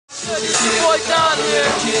Your boy Don here.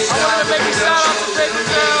 I wanted to make a shout out to Baby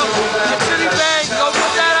Girl and Chiddy Bang. Go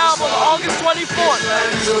put that album August 24th.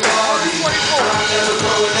 August 24th.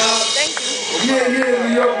 Thank you. Yeah,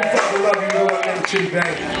 New York, we fucking love you. You know what, name Chiddy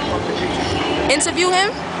Bang. Interview him?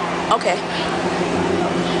 Okay.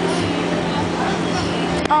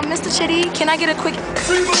 Mr. Chiddy, can I get a quick...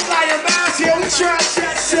 Freedom flyer bounce, yeah, we try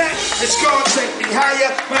set. It's gonna take me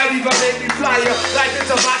higher, might even make me flyer. Like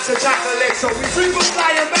it's a box of chocolate, so we freedom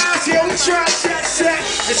flyer bounce, yeah, we try set.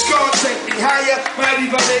 It's gonna take me higher, might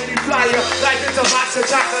even make me flyer. Like it's a box of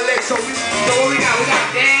chocolate, so we know what we got. We got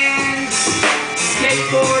dance,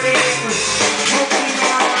 skateboarding, smoking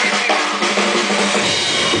on.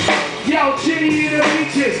 Yo, Chiddy in the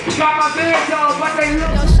beaches, got my bands on, but they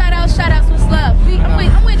look. Yo, shout-outs, what's love?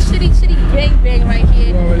 I'm with Chiddy Bang right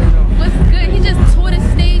here. What's good? He just tore the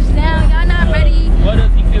stage down. Y'all not ready. What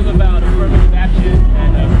does he feel about affirmative action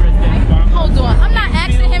and President Obama? Hold on. I'm not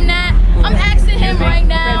asking him that. I'm asking him right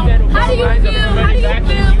now. How do you feel?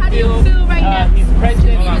 How do you feel right now? He's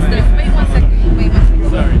president. Wait one second.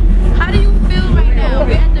 Sorry. How do you feel right now?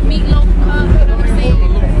 We're at the Meatloaf Cup. You know what I'm saying?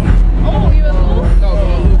 Oh, you're a Lou?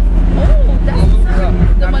 Oh, that's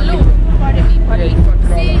the Malou. Pardon me.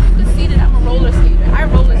 See, you can see that I'm a roller skater. I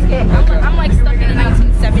roller skate. I'm like stuck in the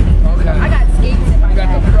 1970s. I got skates in my bag. You got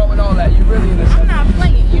the pro and all that. You really in the I'm not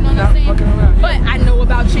playing, you know what I'm saying? But I know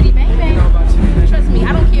about Chiddy Bang Bang. Trust me,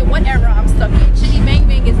 I don't care what era I'm stuck in. Chiddy Bang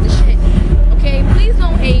Bang is the shit. Okay? Please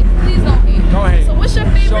don't hate. Please don't hate. Don't hate. So what's your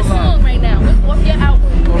favorite song right now? What's off your album?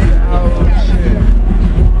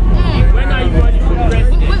 When are you running for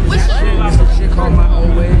president? What's your Shit called My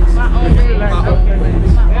Old Ways. My Own Ways? My Own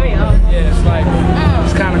Ways. Yeah, it's like,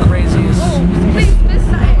 it's kind of crazy. Please, spit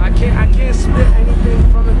something. I can't spit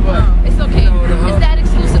anything from it, but It's okay. It's that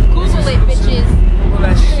exclusive. Google it, bitches. well,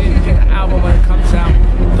 that shit, get the album when it comes out.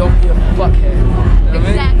 Don't be a fuckhead. You know what I mean?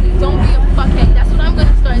 Exactly. Don't be a fuckhead. That's what I'm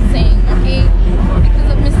gonna start saying, okay? Because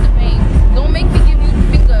of Mr. Bang. Don't make me give you the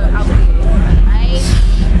finger out there. Alright?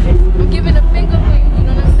 I'm giving a finger for you, you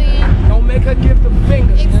know what I'm saying? Don't make her give the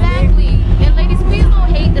finger. Exactly. And ladies, please don't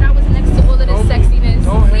hate that I was next to all of this sexiness.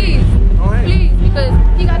 Please. Please, because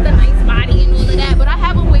he got the nice body and all of that, but I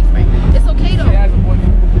have a boyfriend. It's okay though.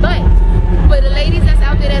 But for the ladies that's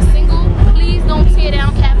out there that's single, please don't tear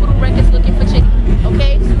down Capitol Records looking for Chiddy.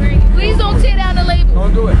 Okay? Please don't tear down the label.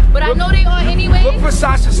 Don't do it. But I know they are anyway. Look for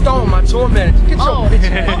Sasha Stone, my tour manager. Get your bitch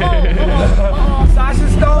ass. Sasha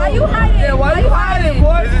Stone. Why you hiding? Yeah, why you hiding,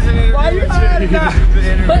 boy? Why you hiding?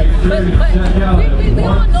 But we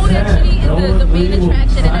all know that Chiddy is the main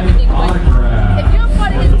attraction and everything. But if you're a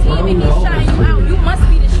part of his team and he's shouting you out, you must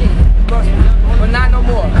be the shit. But not no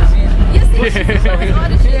more. Yes, it's all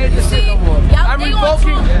the shit. You see,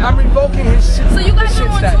 I'm revoking his shit. So you guys are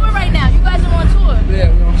on tour right now. You guys are on tour.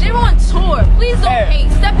 Yeah, They're on tour. Please don't hate.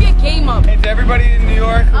 Step your game up. Hey, to everybody in New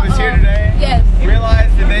York who was here today, yes. realize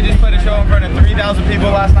that they just put a show in front of 3,000 people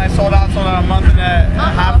last night, sold out a month and a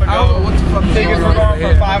half ago. What the fuck? Tickets were going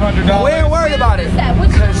for $500. We ain't worried about it.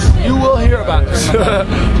 You will hear about this.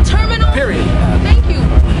 Terminal. Period. Thank you.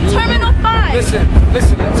 Terminal 5. Listen.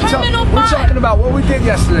 Terminal 5. We're talking about what we did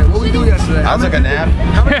yesterday. What we do yesterday. I took a nap.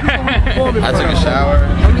 How many people we performing? I took a shower.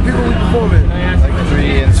 How many people we performing? Like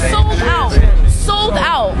 3 and 6. Sold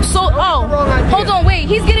out. Hold on, wait.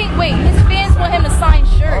 His fans want him to sign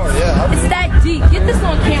shirts. Oh, yeah. It's that deep. Get this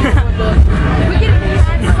on camera for a look. We're getting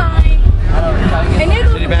that signed. And they're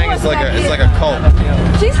Chiddy Bang is like a cult.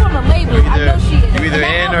 She's from a label. I know she is. You either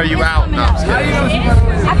in or you out. No, I'm just kidding.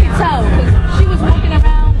 I can tell because she was walking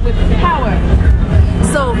around with power.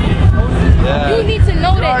 So you need to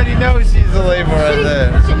know You that. already know she's the label right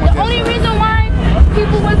there. The only reason why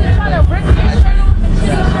people wasn't trying to rip his shirt off and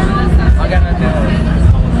Chiddy's shirt off. I got nothing.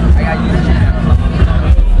 I got you.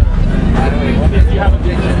 You have a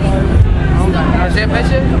picture? Is there a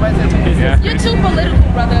picture? Yeah. You're too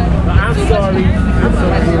political, brother. I'm sorry.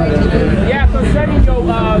 Yeah, concerning your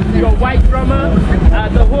white drummer,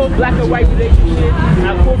 the whole black and white relationship,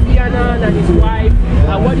 Kofi Annan and his wife,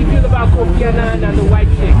 what do you feel about Kofi Annan and the white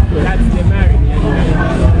chick? They're married.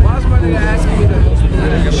 Why is my nigga asking me that?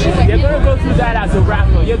 You're gonna go through that as a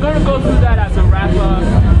rapper. You're gonna go through that as a rapper.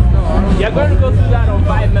 You're gonna go through that on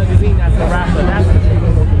Vibe magazine as a rapper. That's the thing.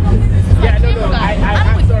 Yeah, no.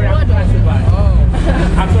 I'm sorry, I'm a classified.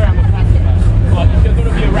 I'm sorry, I'm a classified. Well, if you're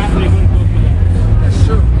gonna be a rapper, you're gonna go through that. That's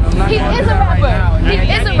true. He is a rapper. He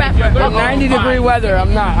is a rapper. 90-degree weather,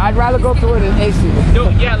 I'm not. I'd rather go through it in AC. No,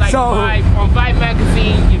 yeah, like on Vibe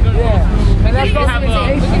magazine, you're gonna go through. And that's gonna be an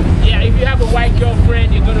AC. Yeah, if you have a white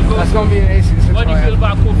girlfriend, you're gonna go. That's gonna be an AC. What do you feel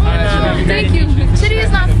about Kofi Annan? Thank you. Chiddy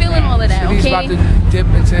is not feeling all of that, okay? He's about to dip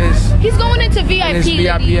into his. He's going into VIP. In his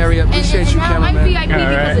VIP area. Appreciate you, I'm cameraman. VIP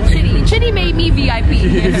because of Chiddy. me VIP.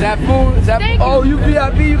 Is that food? Is that Thank oh, you.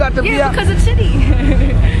 VIP? You got the VIP? Yeah, because of Chiddy.